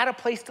had a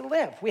place to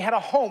live. We had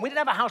a home. We didn't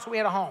have a house, but we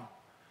had a home.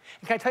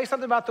 And can I tell you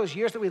something about those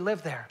years that we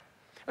lived there?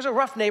 It was a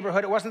rough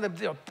neighborhood. It wasn't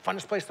the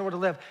funnest place in the world to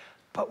live.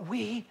 But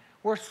we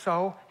were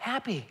so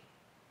happy.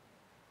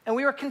 And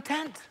we were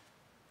content.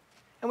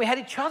 And we had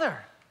each other.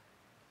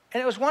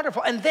 And it was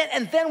wonderful. And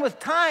then with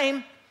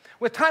time,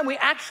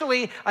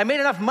 I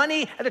made enough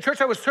money at the church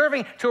I was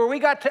serving to where we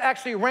got to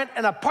actually rent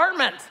an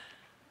apartment.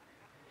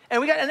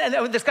 And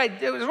this guy,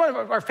 it was one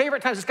of our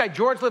favorite times. This guy,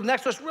 George, lived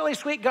next to us, really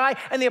sweet guy.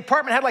 And the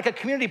apartment had like a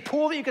community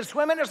pool that you could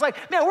swim in. It was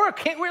like, man, we're a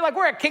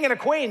king and a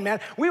queen,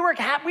 man. We were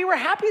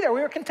happy there. We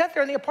were content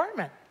there in the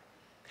apartment.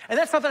 And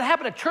then something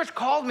happened. A church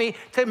called me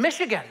to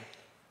Michigan.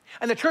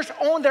 And the church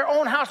owned their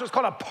own house. It was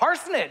called a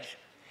parsonage.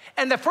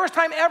 And the first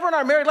time ever in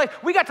our married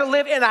life, we got to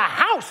live in a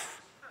house.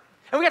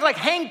 And we got to like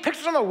hang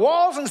pictures on the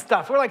walls and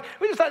stuff.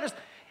 We just thought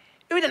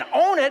we didn't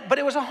own it, but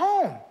it was a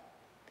home.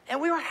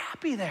 And we were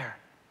happy there.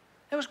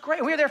 It was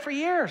great. We were there for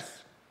years.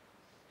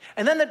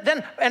 And then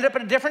ended up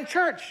at a different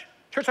church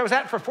I was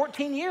at for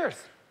 14 years.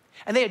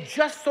 And they had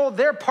just sold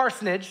their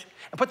parsonage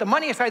and put the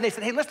money aside. They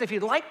said, hey, listen, if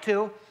you'd like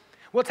to,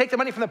 we'll take the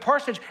money from the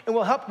parsonage and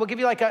we'll give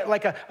you like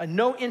a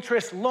no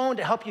interest loan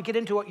to help you get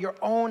into your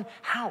own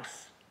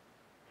house.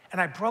 And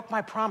I broke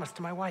my promise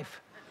to my wife.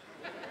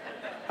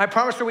 I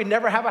promised her we'd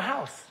never have a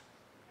house.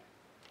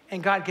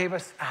 And God gave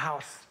us a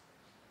house.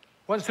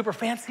 It wasn't super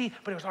fancy,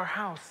 but it was our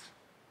house.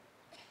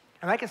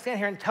 And I can stand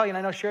here and tell you, and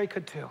I know Sherry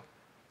could too,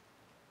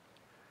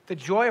 the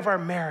joy of our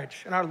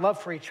marriage and our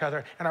love for each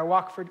other and our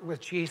walk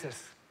with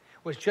Jesus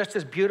was just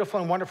as beautiful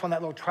and wonderful in that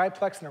little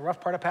triplex in the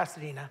rough part of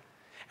Pasadena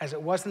as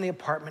it was in the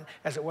apartment,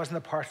 as it was in the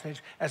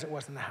parsonage, as it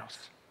was in the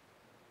house.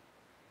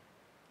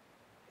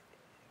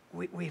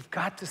 We've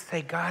got to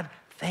say, God,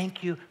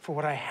 thank you for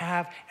what I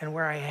have and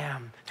where I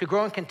am. To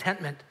grow in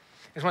contentment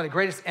is one of the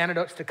greatest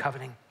antidotes to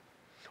coveting.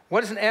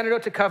 What is an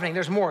antidote to coveting?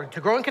 There's more.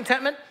 To grow in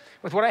contentment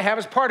with what I have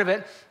is part of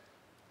it.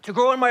 To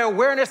grow in my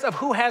awareness of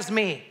who has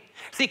me.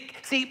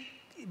 See,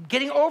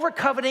 getting over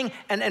coveting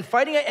and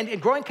fighting it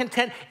and growing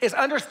content is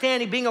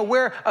understanding, being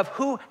aware of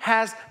who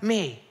has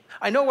me.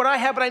 I know what I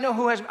have, but I know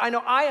who has me. I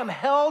know I am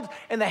held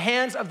in the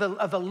hands of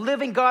the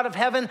living God of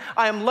heaven.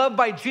 I am loved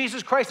by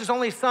Jesus Christ, his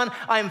only Son.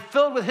 I am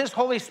filled with his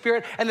Holy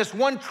Spirit. And this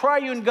one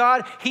triune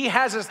God, he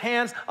has his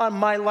hands on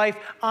my life.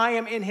 I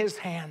am in his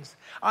hands.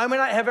 I may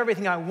not have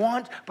everything I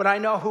want, but I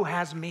know who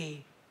has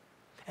me.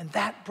 And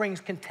that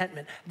brings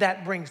contentment.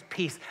 That brings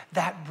peace.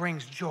 That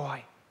brings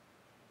joy.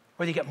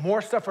 Whether you get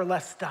more stuff or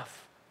less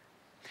stuff.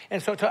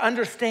 And so to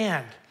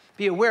understand,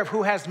 be aware of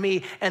who has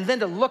me, and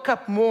then to look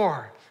up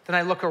more than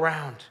I look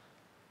around.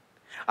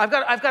 I've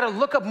got to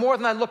look up more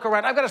than I look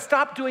around. I've got to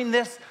stop doing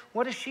this.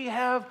 What does she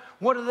have?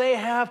 What do they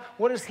have?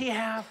 What does he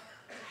have?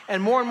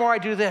 And more I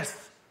do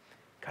this.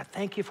 God,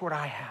 thank you for what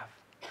I have.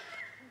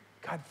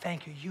 God,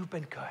 thank you. You've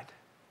been good.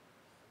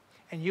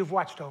 And you've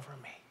watched over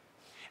me.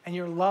 And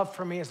your love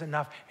for me is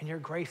enough, and your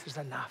grace is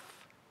enough.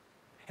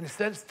 And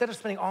instead of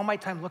spending all my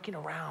time looking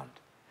around,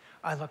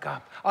 I look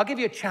up. I'll give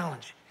you a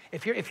challenge.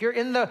 If you're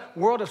in the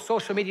world of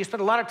social media, you spend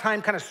a lot of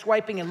time kind of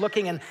swiping and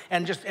looking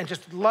and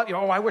just love,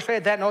 oh, I wish I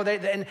had that. No,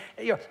 and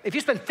if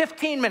you spend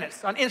 15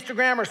 minutes on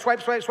Instagram or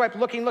swipe,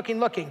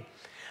 looking,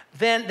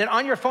 then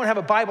on your phone have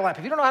a Bible app.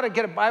 If you don't know how to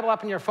get a Bible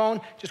app on your phone,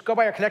 just go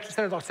by our connection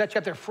center. They'll set you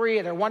up. They're free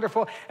and they're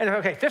wonderful. And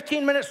okay,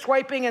 15 minutes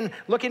swiping and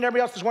looking at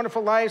everybody else's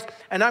wonderful lives,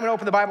 and I'm going to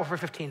open the Bible for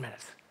 15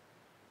 minutes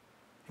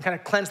and kind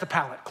of cleanse the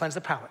palate,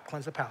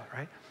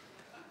 right?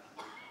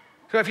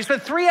 So if you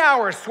spend 3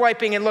 hours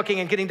swiping and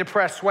looking and getting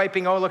depressed,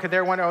 swiping, oh, look at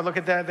their one, oh, look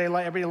at that,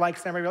 everybody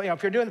likes them,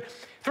 if you're doing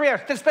 3 hours,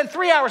 then spend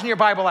 3 hours in your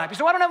Bible app. You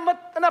say, well, I don't have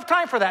enough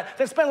time for that.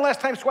 Then spend less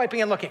time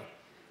swiping and looking,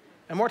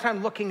 and more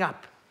time looking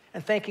up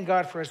and thanking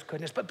God for his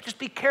goodness. But just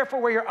be careful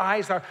where your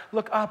eyes are.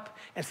 Look up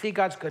and see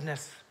God's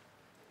goodness.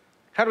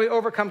 How do we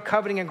overcome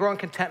coveting and grow in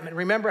contentment?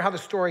 Remember how the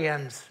story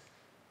ends.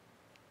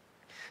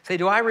 Say,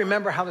 do I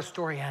remember how the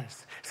story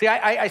ends? See,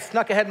 I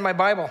snuck ahead in my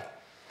Bible.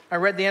 I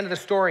read the end of the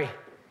story.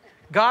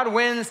 God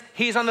wins,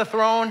 he's on the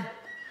throne.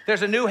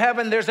 There's a new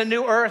heaven, there's a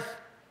new earth.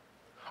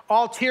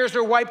 All tears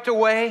are wiped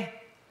away,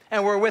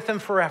 and we're with him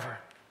forever.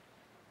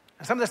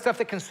 And some of the stuff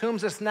that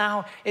consumes us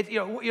now,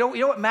 you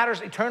know what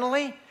matters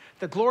eternally?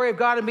 The glory of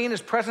God and being in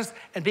his presence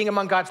and being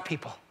among God's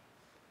people.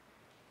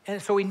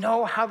 And so we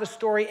know how the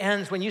story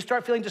ends. When you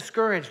start feeling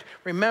discouraged,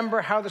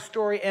 remember how the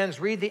story ends.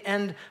 Read the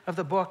end of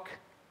the book.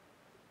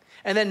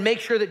 And then make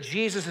sure that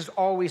Jesus is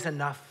always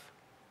enough.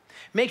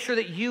 Make sure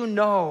that you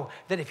know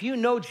that if you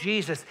know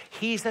Jesus,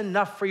 he's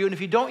enough for you. And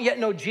if you don't yet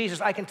know Jesus,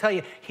 I can tell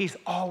you, he's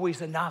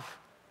always enough.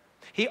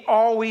 He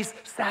always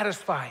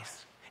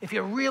satisfies. If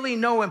you really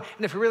know him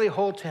and if you really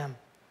hold to him.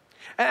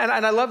 And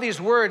I love these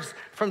words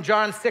from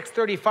John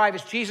 6:35.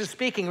 It's Jesus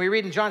speaking. We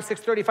read in John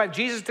 6:35,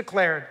 Jesus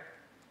declared,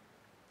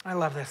 I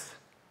love this.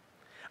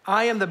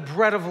 I am the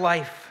bread of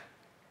life.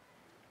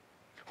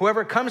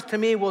 Whoever comes to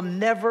me will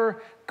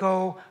never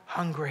go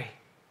hungry.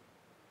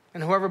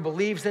 And whoever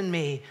believes in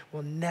me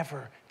will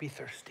never be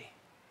thirsty.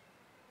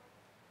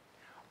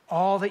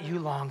 All that you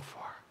long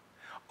for,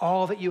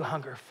 all that you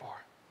hunger for,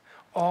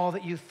 all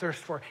that you thirst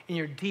for in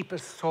your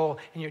deepest soul,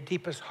 in your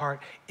deepest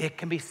heart, it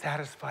can be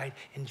satisfied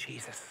in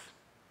Jesus.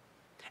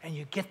 And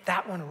you get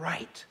that one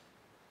right.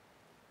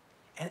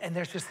 And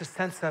there's just a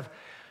sense of,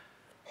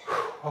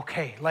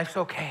 okay, life's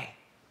okay.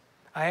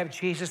 I have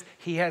Jesus,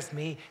 he has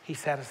me, he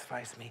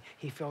satisfies me,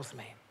 he fills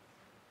me.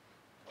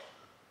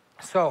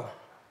 So,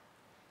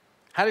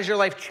 how does your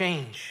life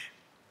change?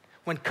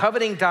 When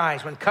coveting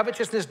dies, when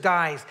covetousness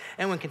dies,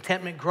 and when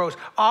contentment grows.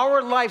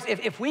 Our lives,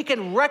 if we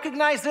can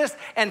recognize this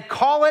and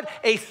call it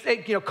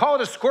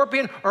a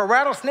scorpion or a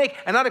rattlesnake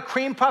and not a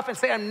cream puff and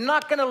say, I'm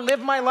not gonna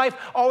live my life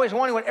always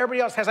wanting what everybody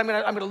else has. I'm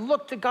gonna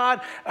look to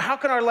God. How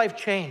can our life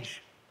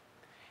change?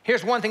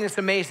 Here's one thing that's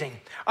amazing.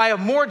 I have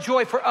more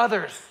joy for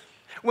others.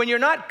 When you're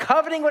not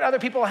coveting what other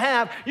people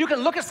have, you can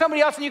look at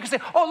somebody else and you can say,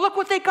 oh, look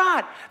what they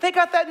got. They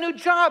got that new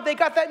job. They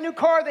got that new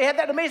car. They had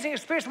that amazing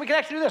experience. We can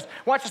actually do this.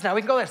 Watch this now.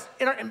 We can go this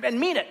and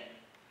mean it.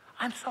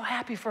 I'm so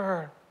happy for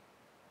her.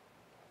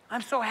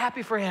 I'm so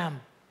happy for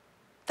him.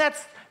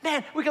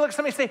 Man, we can look at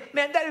somebody and say,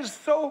 man, that is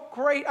so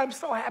great. I'm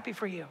so happy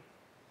for you.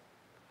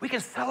 We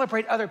can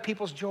celebrate other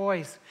people's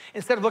joys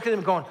instead of looking at them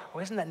and going, oh,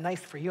 isn't that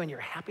nice for you and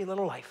your happy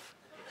little life?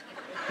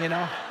 You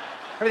know,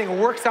 everything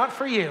works out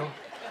for you,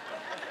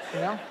 you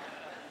know?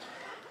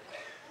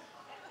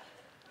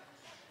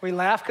 We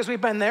laugh because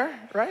we've been there,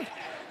 right?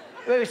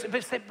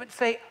 But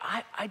say,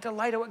 I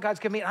delight in what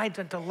God's given me, and I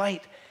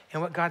delight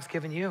in what God's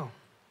given you.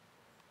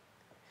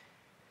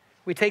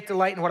 We take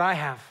delight in what I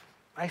have.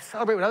 I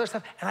celebrate with other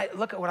stuff, and I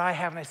look at what I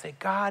have, and I say,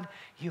 God,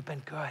 you've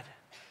been good.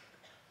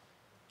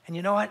 And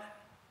you know what?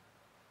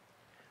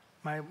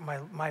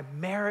 My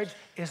marriage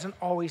isn't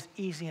always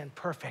easy and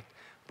perfect,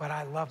 but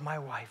I love my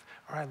wife,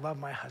 or I love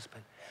my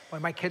husband.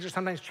 Well, my kids are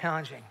sometimes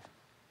challenging,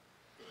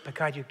 but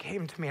God, you gave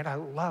them to me, and I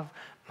love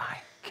my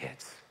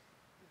kids.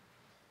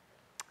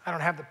 I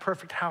don't have the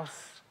perfect house,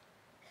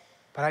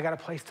 but I got a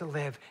place to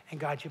live, and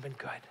God, you've been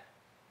good.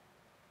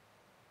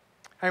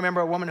 I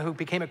remember a woman who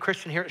became a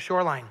Christian here at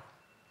Shoreline.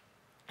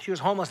 She was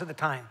homeless at the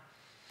time.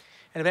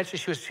 And eventually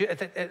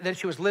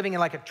she was living in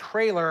like a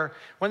trailer,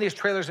 one of these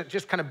trailers that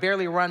just kind of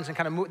barely runs and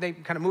they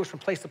kind of moves from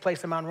place to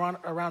place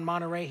around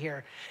Monterey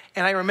here.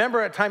 And I remember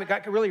at a time it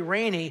got really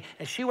rainy,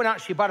 and she went out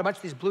and she bought a bunch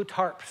of these blue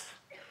tarps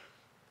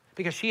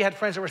because she had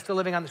friends that were still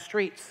living on the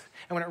streets.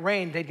 And when it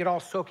rained, they'd get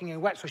all soaking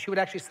and wet. So she would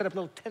actually set up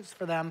little tents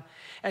for them.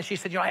 And she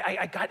said,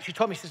 she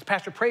told me, she says,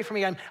 Pastor, pray for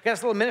me. I got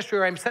this little ministry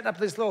where I'm setting up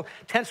these little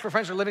tents for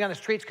friends that are living on the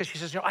streets, because she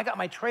says, I got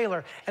my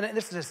trailer. And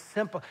this is a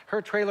simple,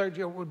 her trailer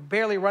would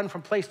barely run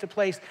from place to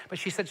place. But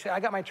she said,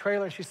 I got my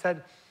trailer. And she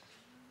said,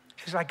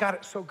 I got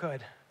it so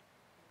good.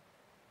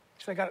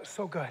 She said, I got it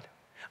so good.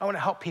 I want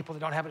to help people that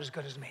don't have it as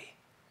good as me.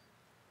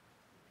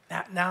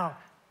 Now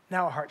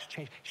her heart's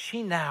changed.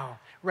 She now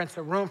rents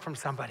a room from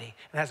somebody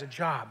and has a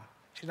job.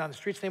 She's not on the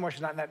streets anymore.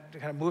 She's not in that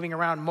kind of moving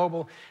around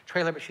mobile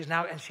trailer, but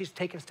she's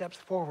taking steps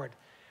forward.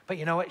 But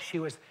you know what? She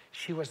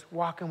was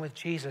walking with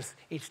Jesus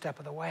each step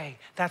of the way.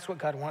 That's what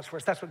God wants for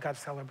us. That's what God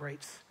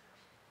celebrates.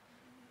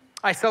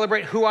 I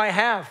celebrate who I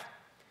have.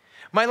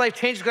 My life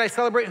changes because I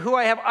celebrate who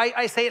I have.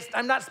 I say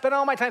I'm not spending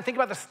all my time thinking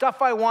about the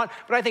stuff I want,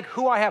 but I think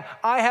who I have.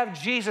 I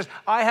have Jesus.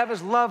 I have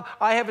his love.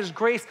 I have his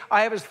grace.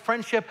 I have his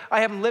friendship.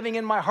 I have him living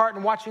in my heart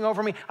and watching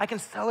over me. I can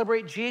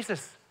celebrate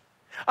Jesus.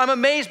 I'm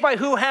amazed by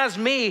who has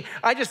me.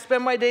 I just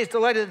spend my days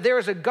delighted that there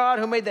is a God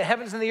who made the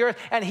heavens and the earth,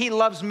 and he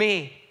loves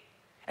me.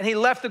 And he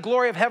left the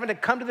glory of heaven to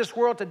come to this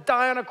world, to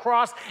die on a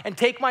cross and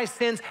take my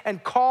sins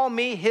and call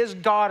me his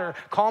daughter,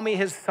 call me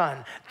his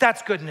son.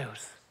 That's good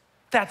news.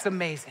 That's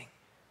amazing.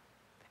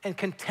 And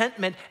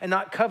contentment and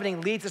not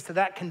coveting leads us to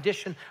that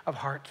condition of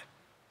heart.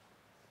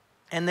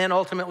 And then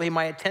ultimately,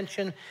 my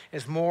attention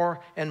is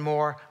more and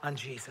more on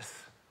Jesus.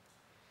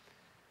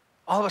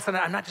 All of a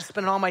sudden, I'm not just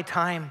spending all my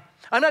time.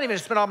 I'm not even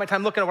just spending all my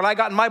time looking at what I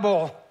got in my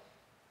bowl.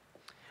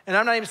 And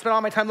I'm not even spending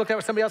all my time looking at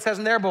what somebody else has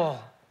in their bowl.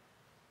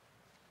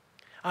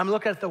 I'm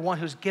looking at the one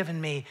who's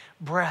given me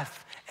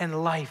breath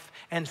and life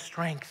and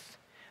strength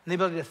and the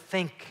ability to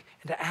think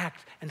and to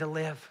act and to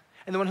live.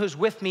 And the one who's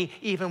with me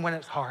even when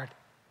it's hard.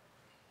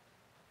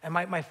 And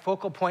my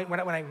focal point, when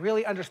I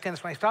really understand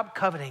this, when I stop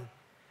coveting,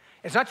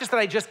 it's not just that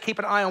I just keep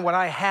an eye on what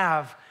I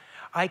have.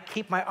 I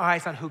keep my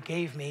eyes on who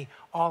gave me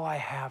all I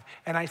have.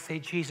 And I say,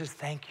 Jesus,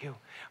 thank you.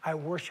 I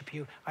worship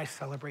you. I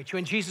celebrate you.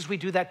 And Jesus, we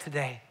do that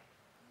today.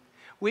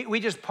 We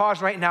just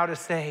pause right now to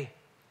say,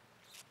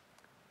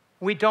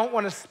 we don't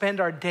want to spend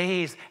our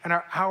days and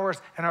our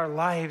hours and our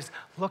lives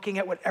looking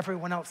at what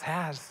everyone else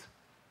has.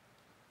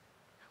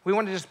 We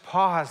want to just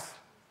pause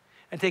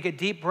and take a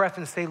deep breath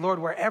and say, Lord,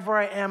 wherever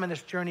I am in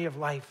this journey of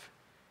life,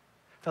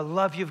 the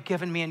love you've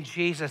given me in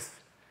Jesus,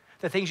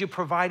 the things you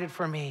provided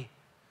for me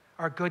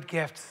are good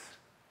gifts.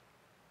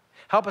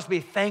 Help us be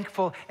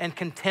thankful and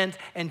content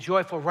and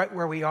joyful right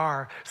where we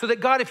are. So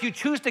that God, if you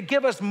choose to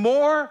give us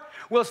more,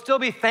 we'll still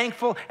be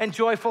thankful and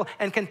joyful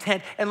and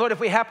content. And Lord, if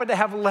we happen to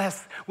have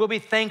less, we'll be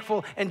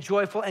thankful and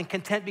joyful and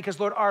content because,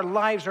 Lord, our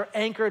lives are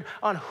anchored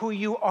on who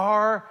you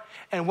are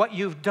and what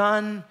you've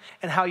done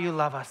and how you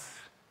love us.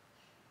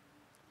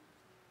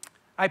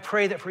 I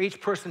pray that for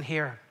each person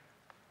here,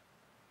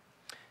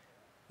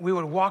 we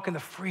would walk in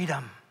the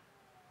freedom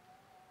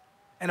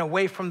and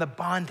away from the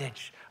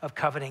bondage of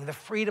coveting, the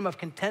freedom of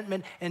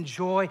contentment and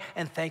joy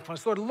and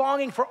thankfulness. Lord,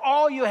 longing for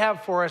all you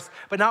have for us,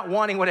 but not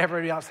wanting what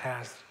everybody else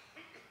has.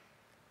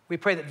 We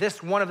pray that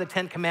this one of the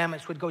 10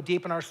 commandments would go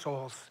deep in our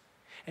souls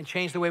and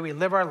change the way we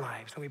live our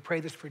lives. And we pray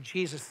this for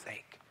Jesus'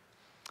 sake.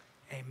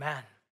 Amen.